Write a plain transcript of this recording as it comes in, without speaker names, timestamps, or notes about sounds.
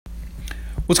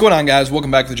What's going on, guys?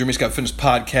 Welcome back to the Jeremy Scott Fitness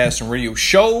Podcast and Radio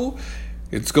Show.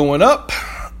 It's going up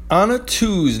on a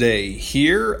Tuesday.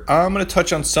 Here, I'm going to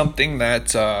touch on something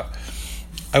that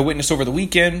I witnessed over the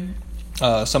weekend,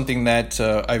 something that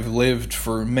I've lived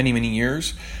for many, many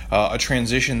years, a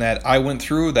transition that I went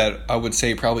through that I would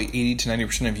say probably 80 to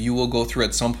 90% of you will go through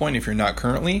at some point if you're not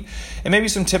currently, and maybe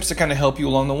some tips to kind of help you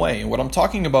along the way. And what I'm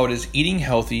talking about is eating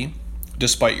healthy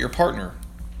despite your partner.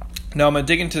 Now, I'm going to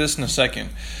dig into this in a second.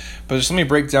 But just let me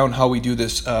break down how we do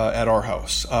this at our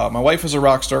house. My wife is a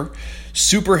rock star,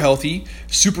 super healthy,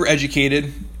 super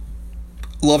educated,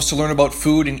 loves to learn about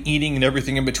food and eating and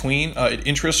everything in between. It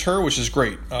interests her, which is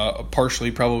great,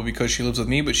 partially probably because she lives with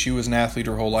me, but she was an athlete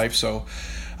her whole life, so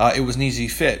it was an easy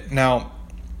fit. Now,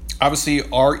 obviously,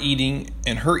 our eating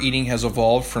and her eating has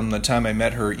evolved from the time I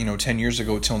met her, 10 years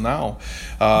ago till now.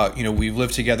 We've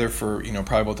lived together for,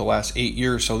 probably about the last 8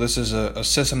 years, so this is a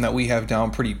system that we have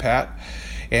down pretty pat.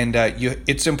 And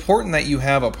it's important that you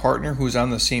have a partner who's on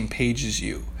the same page as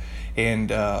you. And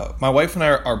my wife and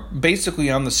I are basically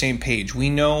on the same page. We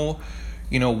know,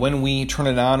 when we turn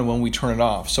it on and when we turn it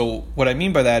off. So what I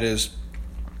mean by that is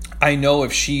I know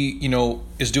if she,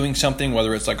 is doing something,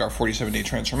 whether it's like our 47-day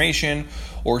transformation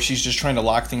or she's just trying to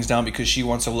lock things down because she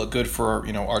wants to look good for,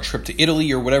 our trip to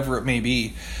Italy or whatever it may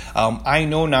be. I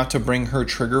know not to bring her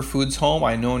trigger foods home.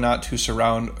 I know not to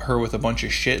surround her with a bunch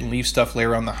of shit and leave stuff lay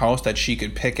around the house that she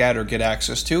could pick at or get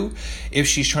access to if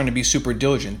she's trying to be super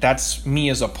diligent. That's me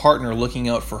as a partner looking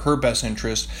out for her best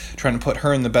interest, trying to put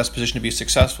her in the best position to be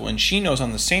successful. And she knows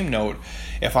on the same note,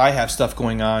 if I have stuff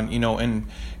going on, and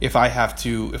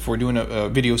if we're doing a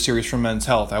video series for Men's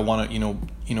Health, I want to,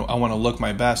 I want to look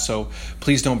my best. So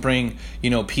please don't bring,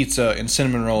 pizza and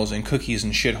cinnamon rolls and cookies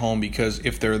and shit home, because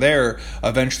if they're there,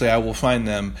 eventually I will find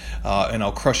them and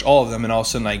I'll crush all of them, and all of a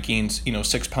sudden I gain,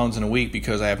 6 pounds in a week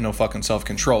because I have no fucking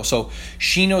self-control. So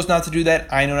she knows not to do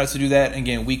that. I know not to do that.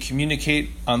 Again, we communicate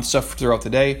on stuff throughout the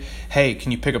day. Hey,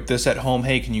 can you pick up this at home?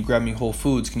 Hey, can you grab me Whole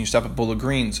Foods? Can you stop at Bowl of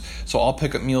Greens? So I'll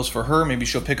pick up meals for her. Maybe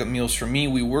she'll pick up meals for me.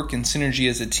 We work in synergy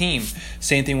as a team.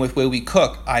 Same thing with the way we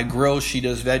cook. I grill, she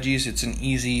does veggies. It's an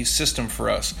easy system for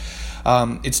us.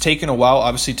 It's taken a while,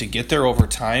 obviously, to get there over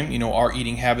time. Our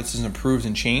eating habits has improved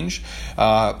and changed.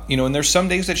 And there's some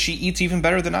days that she eats even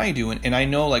better than I do. And I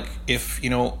know, like, if,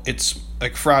 it's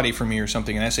like Friday for me or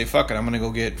something, and I say, fuck it, I'm going to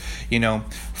go get,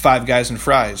 5 Guys and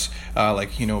fries,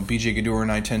 BJ Gaddour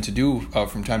and I tend to do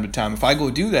from time to time. If I go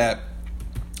do that,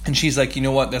 and she's like, you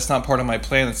know what, that's not part of my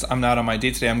plan. I'm not on my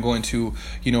date today. I'm going to,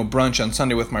 brunch on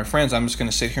Sunday with my friends. I'm just going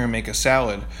to sit here and make a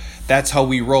salad. That's how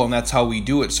we roll, and that's how we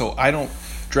do it. So I don't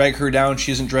drag her down.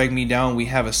 She doesn't drag me down. We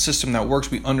have a system that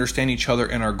works. We understand each other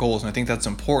and our goals, and I think that's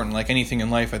important. Like anything in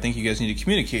life, I think you guys need to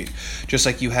communicate. Just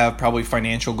like you have probably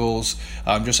financial goals,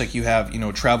 just like you have,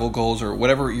 travel goals or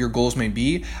whatever your goals may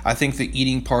be. I think the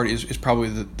eating part is probably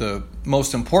the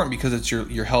most important, because it's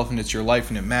your health and it's your life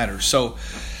and it matters. So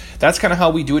that's kind of how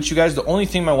we do it, you guys. The only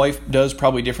thing my wife does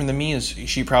probably different than me is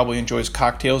she probably enjoys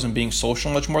cocktails and being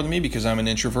social much more than me, because I'm an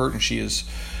introvert and she is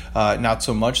not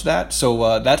so much that.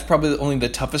 So that's probably only the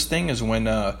toughest thing, is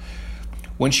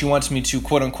when she wants me to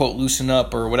quote unquote loosen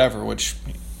up or whatever, which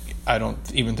I don't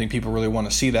even think people really want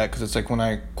to see that, because it's like when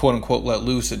I quote unquote let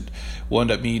loose, it will end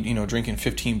up me, drinking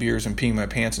 15 beers and peeing my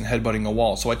pants and headbutting a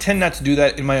wall. So I tend not to do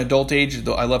that in my adult age,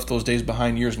 though I left those days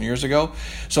behind years and years ago.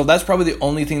 So that's probably the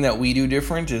only thing that we do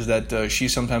different, is that she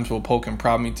sometimes will poke and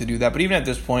prod me to do that. But even at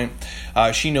this point,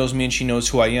 she knows me and she knows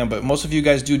who I am. But most of you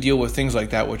guys do deal with things like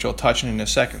that, which I'll touch on in a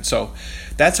second. So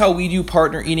that's how we do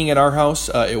partner eating at our house.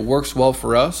 It works well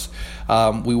for us.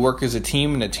 We work as a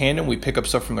team in a tandem. We pick up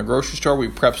stuff from the grocery store. We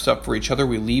prep stuff for each other.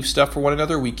 We leave stuff for one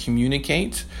another. We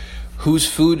communicate whose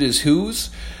food is whose.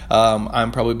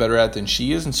 I'm probably better at it than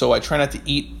she is. And so I try not to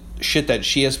eat shit that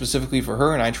she has specifically for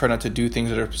her, and I try not to do things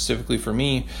that are specifically for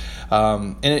me.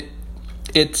 And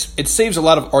it saves a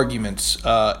lot of arguments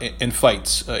and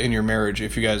fights in your marriage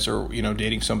if you guys are,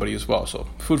 dating somebody as well. So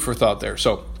food for thought there.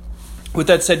 So with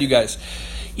that said, you guys,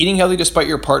 eating healthy despite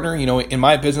your partner, in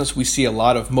my business, we see a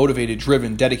lot of motivated,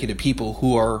 driven, dedicated people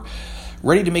who are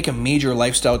ready to make a major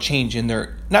lifestyle change in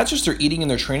not just their eating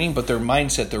and their training, but their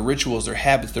mindset, their rituals, their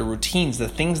habits, their routines, the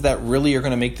things that really are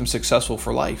going to make them successful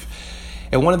for life.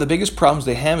 And one of the biggest problems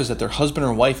they have is that their husband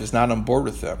or wife is not on board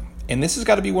with them. And this has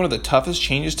got to be one of the toughest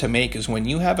changes to make, is when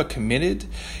you have a committed,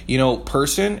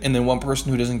 person and then one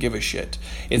person who doesn't give a shit.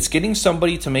 It's getting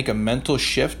somebody to make a mental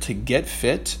shift to get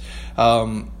fit,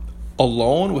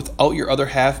 alone without your other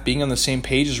half being on the same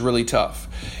page is really tough.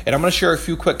 And I'm going to share a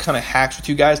few quick kind of hacks with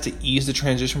you guys to ease the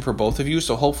transition for both of you.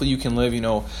 So hopefully you can live,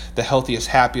 the healthiest,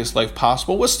 happiest life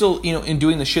possible with still, in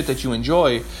doing the shit that you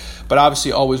enjoy, but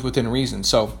obviously always within reason.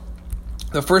 So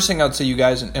The first thing I'd say, you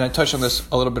guys, and I touched on this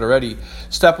a little bit already,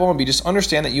 step one would be just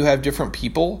understand that you have different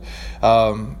people,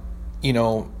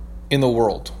 in the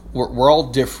world. We're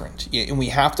all different, and we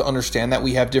have to understand that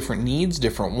we have different needs,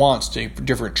 different wants,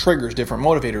 different triggers, different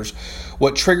motivators.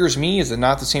 What triggers me is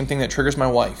not the same thing that triggers my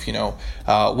wife.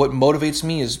 What motivates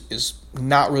me is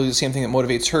not really the same thing that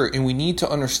motivates her, and we need to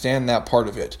understand that part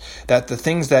of it. That the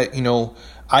things that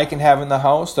I can have in the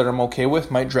house that I'm okay with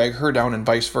might drag her down, and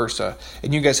vice versa.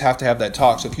 And you guys have to have that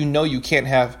talk. So if you can't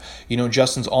have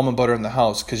Justin's almond butter in the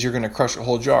house because you're going to crush a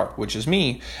whole jar, which is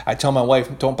me, I tell my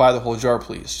wife, don't buy the whole jar,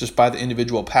 please. Just buy the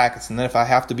individual packets. And then if I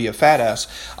have to be a fat ass,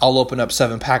 I'll open up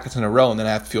 7 packets in a row, and then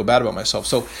I have to feel bad about myself.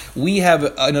 So we have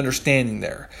an understanding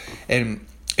there. And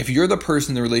if you're the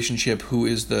person in the relationship who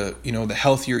is the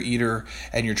healthier eater,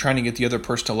 and you're trying to get the other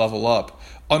person to level up,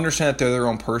 understand that they're their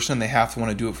own person. They have to want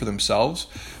to do it for themselves,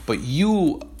 but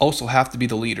you also have to be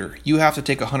the leader. You have to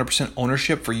take 100%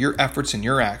 ownership for your efforts and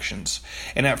your actions.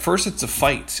 And at first it's a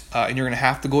fight, and you're going to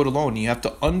have to go it alone. You have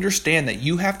to understand that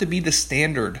you have to be the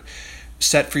standard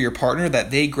set for your partner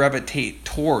that they gravitate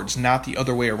towards, not the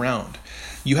other way around.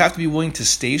 You have to be willing to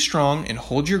stay strong and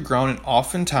hold your ground, and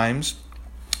oftentimes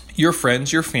your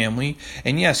friends, your family,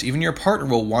 and yes, even your partner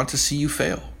will want to see you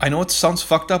fail. I know it sounds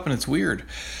fucked up and it's weird,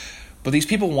 but these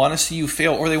people want to see you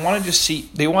fail, or they want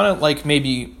to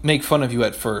maybe make fun of you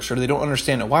at first, or they don't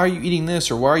understand it. Why are you eating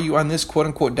this? Or why are you on this quote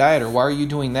unquote diet? Or why are you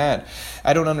doing that?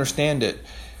 I don't understand it.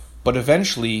 But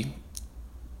eventually,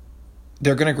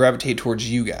 they're going to gravitate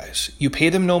towards you guys. You pay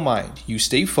them no mind. You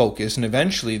stay focused, and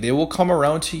eventually they will come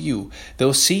around to you.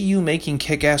 They'll see you making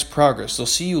kick-ass progress. They'll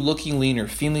see you looking leaner,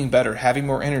 feeling better, having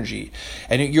more energy.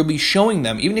 And you'll be showing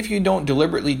them, even if you don't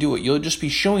deliberately do it, you'll just be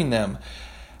showing them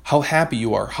how happy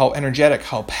you are, how energetic,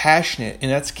 how passionate,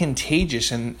 and that's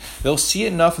contagious. And they'll see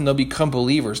it enough, and they'll become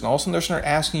believers. And all of a sudden they'll start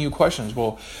asking you questions.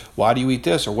 Well, why do you eat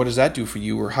this? Or what does that do for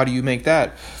you? Or how do you make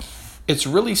that? It's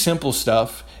really simple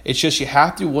stuff. It's just you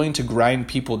have to be willing to grind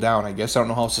people down. I guess I don't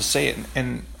know how else to say it.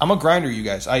 And I'm a grinder, you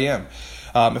guys. I am.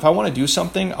 If I want to do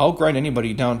something, I'll grind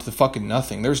anybody down to the fucking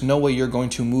nothing. There's no way you're going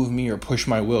to move me or push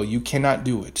my will. You cannot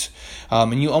do it.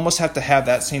 And you almost have to have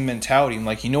that same mentality. And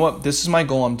like, you know what? This is my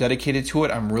goal. I'm dedicated to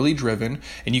it. I'm really driven.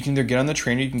 And you can either get on the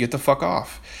train or you can get the fuck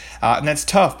off. And that's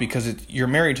tough because you're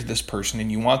married to this person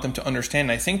and you want them to understand.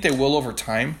 And I think they will over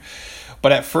time.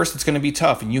 But at first, it's going to be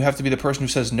tough, and you have to be the person who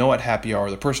says no at happy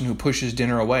hour, the person who pushes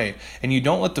dinner away, and you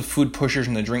don't let the food pushers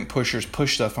and the drink pushers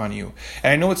push stuff on you.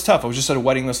 And I know it's tough. I was just at a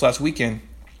wedding this last weekend,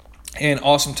 and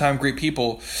awesome time, great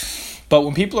people. But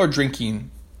when people are drinking,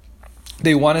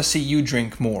 they want to see you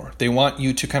drink more. They want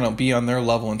you to kind of be on their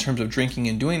level in terms of drinking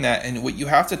and doing that. And what you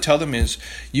have to tell them is,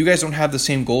 you guys don't have the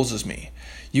same goals as me.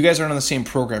 You guys aren't on the same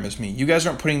program as me. You guys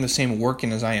aren't putting the same work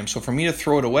in as I am. So for me to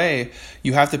throw it away,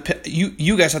 you have to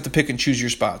you guys have to pick and choose your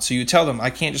spots. So you tell them,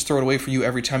 I can't just throw it away for you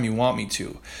every time you want me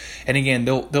to. And again,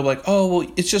 they'll be like, oh,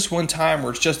 well, it's just one time, or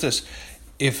it's just this.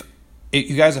 If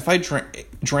I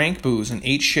drank booze and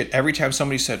ate shit every time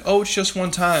somebody said, oh, it's just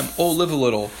one time, oh, live a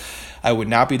little, I would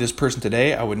not be this person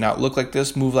today. I would not look like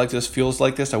this, move like this, feels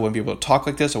like this. I wouldn't be able to talk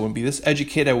like this. I wouldn't be this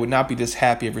educated. I would not be this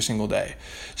happy every single day.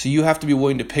 So you have to be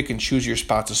willing to pick and choose your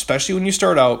spots, especially when you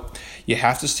start out. You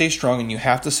have to stay strong, and you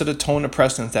have to set a tone of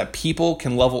precedence that people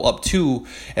can level up to,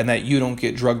 and that you don't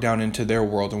get drugged down into their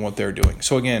world and what they're doing.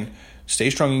 So again, stay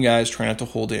strong, you guys. Try not to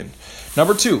hold in.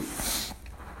 Number 2.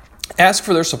 Ask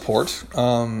for their support.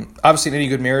 Obviously, in any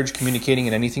good marriage, communicating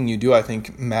in anything you do, I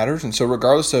think, matters. And so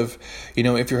regardless of,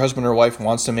 if your husband or wife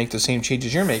wants to make the same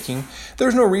changes you're making,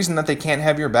 there's no reason that they can't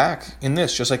have your back in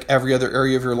this, just like every other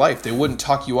area of your life. They wouldn't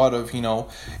talk you out of,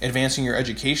 advancing your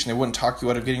education. They wouldn't talk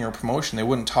you out of getting your promotion. They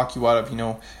wouldn't talk you out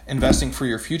of, investing for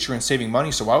your future and saving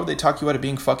money. So why would they talk you out of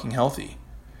being fucking healthy?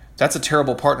 That's a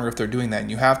terrible partner if they're doing that.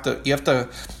 And you have to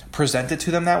present it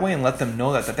to them that way and let them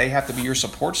know that they have to be your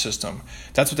support system.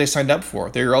 That's what they signed up for.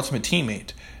 They're your ultimate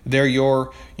teammate. They're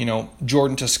your,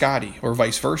 Jordan to Scotty, or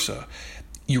vice versa.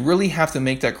 You really have to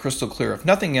make that crystal clear. If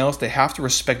nothing else, they have to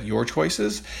respect your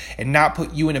choices and not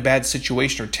put you in a bad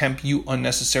situation or tempt you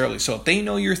unnecessarily. So if they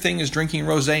know your thing is drinking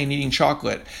rosé and eating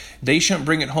chocolate, they shouldn't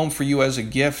bring it home for you as a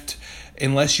gift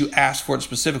unless you ask for it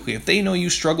specifically. If they know you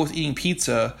struggle with eating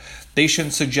pizza, they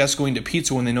shouldn't suggest going to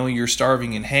pizza when they know you're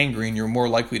starving and hangry and you're more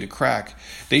likely to crack.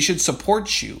 They should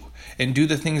support you and do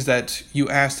the things that you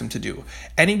ask them to do.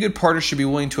 Any good partner should be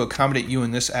willing to accommodate you in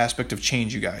this aspect of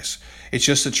change, you guys. It's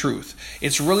just the truth.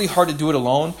 It's really hard to do it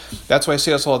alone. That's why I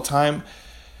say this all the time.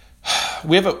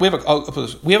 We have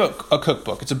a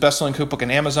cookbook. It's a best-selling cookbook on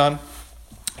Amazon.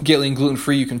 Get Lean Gluten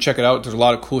Free. You can check it out. There's a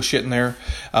lot of cool shit in there.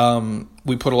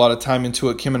 We put a lot of time into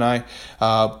it, Kim and I.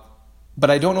 but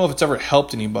I don't know if it's ever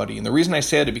helped anybody. And the reason I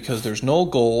say it is because there's no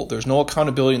goal, there's no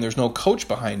accountability, and there's no coach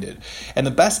behind it. And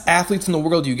the best athletes in the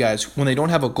world, you guys, when they don't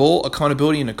have a goal,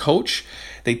 accountability, and a coach,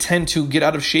 they tend to get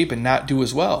out of shape and not do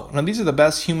as well. Now, these are the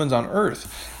best humans on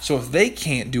earth. So if they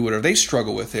can't do it or they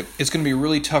struggle with it, it's going to be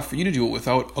really tough for you to do it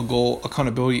without a goal,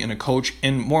 accountability, and a coach.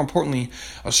 And more importantly,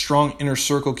 a strong inner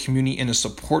circle community and a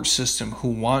support system who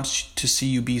wants to see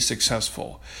you be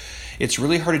successful. It's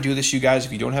really hard to do this, you guys,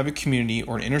 if you don't have a community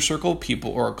or an inner circle of people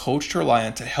or a coach to rely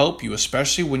on to help you,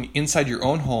 especially when inside your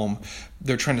own home,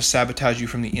 they're trying to sabotage you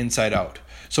from the inside out.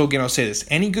 So again, I'll say this.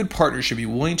 Any good partner should be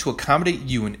willing to accommodate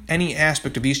you in any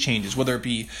aspect of these changes, whether it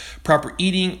be proper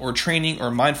eating or training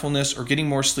or mindfulness or getting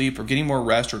more sleep or getting more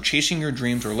rest or chasing your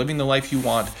dreams or living the life you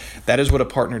want. That is what a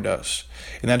partner does.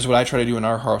 And that is what I try to do in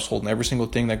our household and every single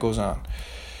thing that goes on.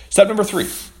 Step number 3,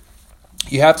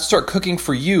 you have to start cooking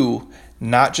for you,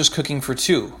 not just cooking for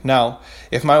two. Now,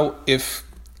 if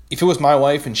it was my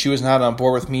wife and she was not on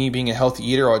board with me being a healthy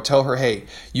eater, I would tell her, hey,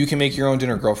 you can make your own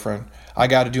dinner, girlfriend. I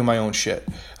got to do my own shit.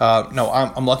 No,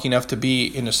 I'm lucky enough to be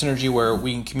in a synergy where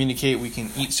we can communicate, we can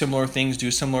eat similar things,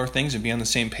 do similar things, and be on the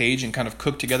same page and kind of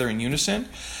cook together in unison.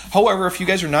 However, if you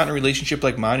guys are not in a relationship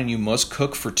like mine and you must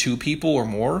cook for 2 people or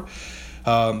more,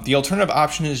 the alternative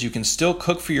option is you can still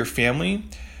cook for your family,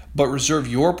 but reserve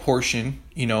your portion,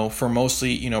 for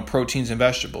mostly, proteins and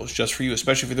vegetables just for you,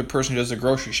 especially if you're the person who does the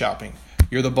grocery shopping.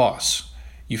 You're the boss.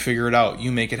 You figure it out.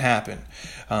 You make it happen.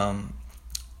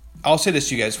 I'll say this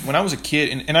to you guys. When I was a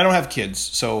kid, and I don't have kids,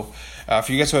 so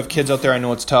for you guys who have kids out there, I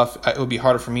know it's tough. It would be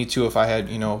harder for me too if I had,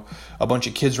 a bunch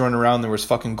of kids running around. There was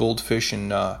fucking goldfish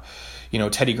and,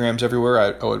 Teddy Grahams everywhere.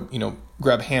 I would,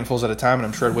 grab handfuls at a time, and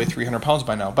I'm sure I'd weigh 300 pounds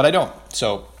by now. But I don't.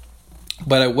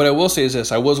 But what I will say is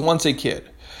this. I was once a kid.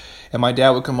 And my dad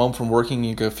would come home from working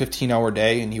a 15-hour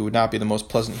day, and he would not be the most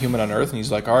pleasant human on earth. And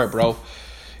he's like, all right, bro,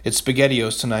 it's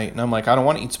SpaghettiOs tonight. And I'm like, I don't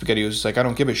want to eat SpaghettiOs. He's like, I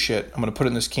don't give a shit. I'm going to put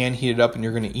it in this can, heat it up, and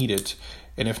you're going to eat it.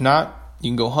 And if not, you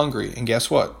can go hungry. And guess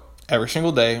what? Every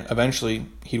single day, eventually,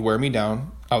 he'd wear me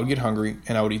down. I would get hungry,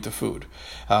 and I would eat the food.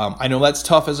 I know that's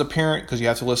tough as a parent because you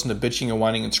have to listen to bitching and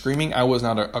whining and screaming. I was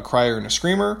not a crier and a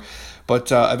screamer,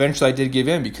 but eventually I did give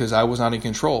in because I was not in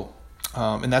control.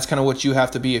 And that's kind of what you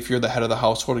have to be if you're the head of the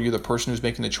household or you're the person who's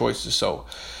making the choices. So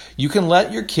you can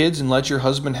let your kids and let your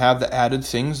husband have the added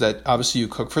things that obviously you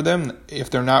cook for them if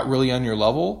they're not really on your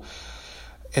level.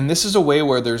 And this is a way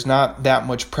where there's not that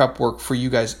much prep work for you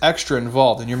guys extra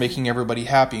involved and you're making everybody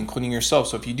happy, including yourself.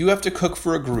 So if you do have to cook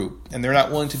for a group and they're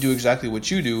not willing to do exactly what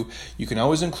you do, you can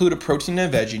always include a protein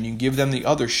and veg and you give them the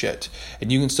other shit and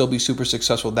you can still be super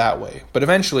successful that way. But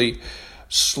eventually,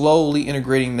 slowly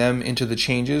integrating them into the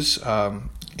changes. And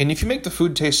if you make the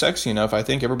food taste sexy enough, I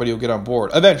think everybody will get on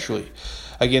board eventually.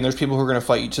 Again, there's people who are going to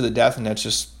fight you to the death, and that's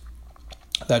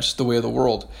just the way of the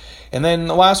world. And then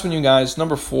the last one, you guys,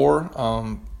 number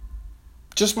 4,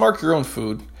 just mark your own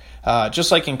food. Just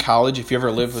like in college, if you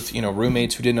ever lived with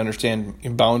roommates who didn't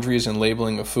understand boundaries and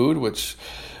labeling of food, which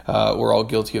we're all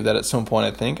guilty of that at some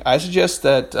point, I think. I suggest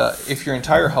that if your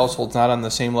entire household's not on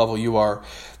the same level you are,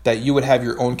 that you would have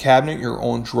your own cabinet, your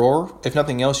own drawer. If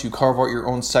nothing else, you carve out your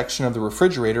own section of the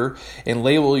refrigerator and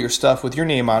label your stuff with your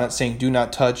name on it saying, do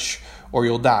not touch or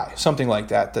you'll die. Something like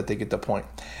that they get the point.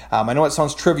 I know it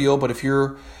sounds trivial, but if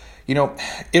you're,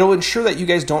 it'll ensure that you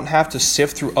guys don't have to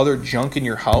sift through other junk in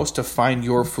your house to find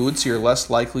your food, so you're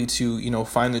less likely to,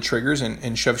 find the triggers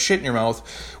and shove shit in your mouth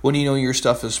when you know your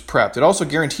stuff is prepped. It also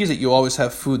guarantees that you always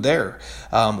have food there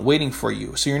waiting for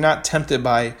you, so you're not tempted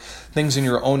by things in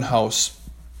your own house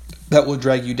that will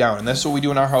drag you down. And that's what we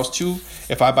do in our house too.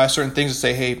 If I buy certain things and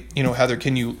say, hey, Heather,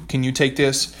 can you take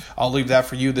this? I'll leave that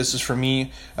for you. This is for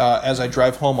me. As I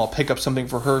drive home, I'll pick up something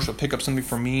for her. She'll pick up something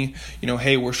for me.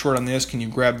 Hey, we're short on this. Can you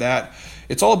grab that?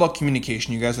 It's all about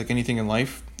communication, you guys, like anything in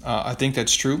life. I think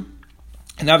that's true.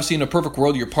 And obviously in a perfect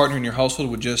world, your partner in your household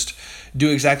would just do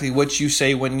exactly what you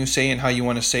say, when you say, and how you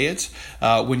want to say it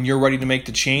when you're ready to make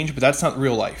the change. But that's not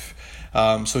real life.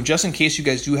 So just in case you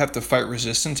guys do have to fight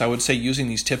resistance, I would say using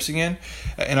these tips again.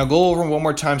 And I'll go over them one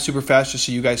more time super fast just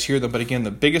so you guys hear them. But again,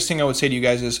 the biggest thing I would say to you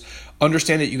guys is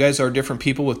understand that you guys are different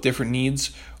people with different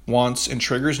needs, wants, and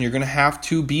triggers, and you're going to have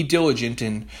to be diligent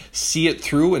and see it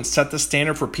through and set the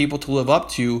standard for people to live up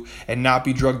to and not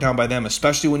be drugged down by them,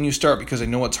 especially when you start, because I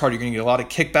know it's hard. You're going to get a lot of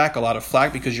kickback, a lot of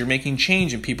flack because you're making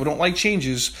change, and people don't like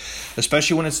changes,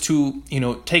 especially when it's to,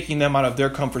 taking them out of their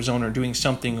comfort zone or doing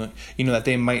something, that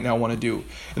they might not want to do.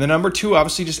 And then number 2,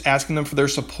 obviously just asking them for their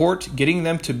support, getting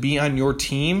them to be on your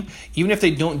team, even if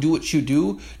they don't do what you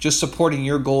do, just supporting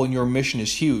your goal and your mission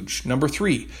is huge. Number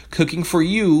 3, cooking for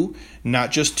you,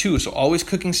 not just 2. So always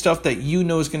cooking stuff that you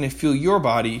know is going to fuel your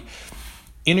body.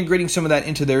 integrating some of that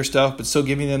into their stuff, but still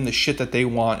giving them the shit that they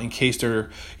want in case they're,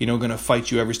 going to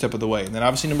fight you every step of the way. And then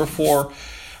obviously number 4,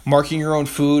 marking your own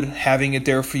food, having it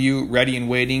there for you, ready and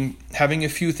waiting, having a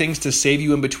few things to save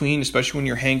you in between, especially when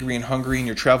you're hangry and hungry and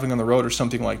you're traveling on the road or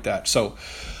something like that. So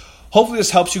hopefully this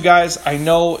helps you guys. I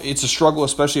know it's a struggle,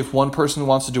 especially if one person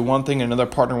wants to do one thing and another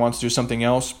partner wants to do something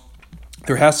else.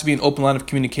 There has to be an open line of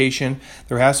communication.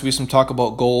 There has to be some talk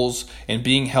about goals and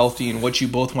being healthy and what you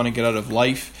both want to get out of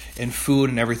life and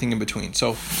food and everything in between.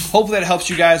 So hopefully that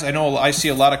helps you guys. I know I see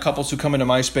a lot of couples who come into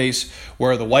my space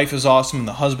where the wife is awesome and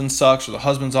the husband sucks, or the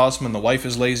husband's awesome and the wife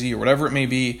is lazy, or whatever it may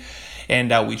be.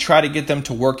 And we try to get them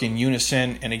to work in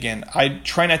unison. And again, I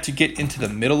try not to get into the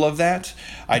middle of that.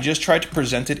 I just try to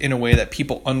present it in a way that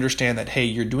people understand that, hey,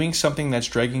 you're doing something that's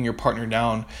dragging your partner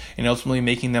down and ultimately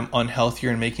making them unhealthier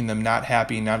and making them not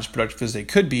happy and not as productive as they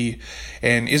could be.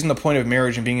 And isn't the point of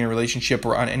marriage and being in a relationship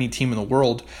or on any team in the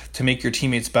world to make your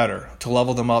teammates better, to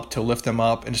level them up, to lift them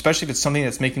up, and especially if it's something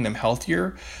that's making them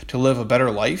healthier, to live a better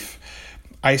life?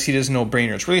 I see it as a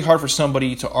no-brainer. It's really hard for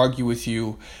somebody to argue with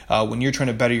you when you're trying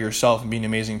to better yourself and be an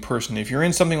amazing person. If you're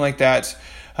in something like that,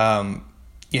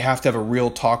 you have to have a real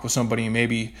talk with somebody, and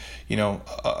maybe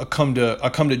a come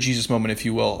to Jesus moment, if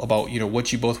you will, about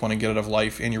what you both want to get out of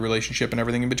life and your relationship and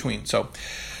everything in between. So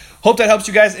hope that helps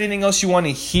you guys. Anything else you want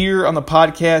to hear on the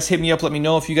podcast, hit me up. Let me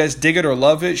know if you guys dig it or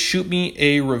love it. Shoot me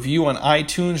a review on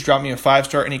iTunes. Drop me a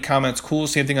 5-star. Any comments, cool.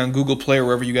 Same thing on Google Play or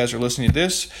wherever you guys are listening to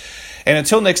this. And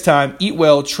until next time, eat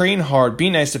well, train hard,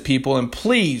 be nice to people, and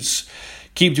please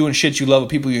keep doing shit you love with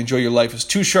people you enjoy. Your life is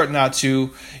too short not to.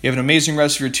 You have an amazing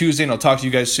rest of your Tuesday, and I'll talk to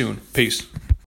you guys soon. Peace.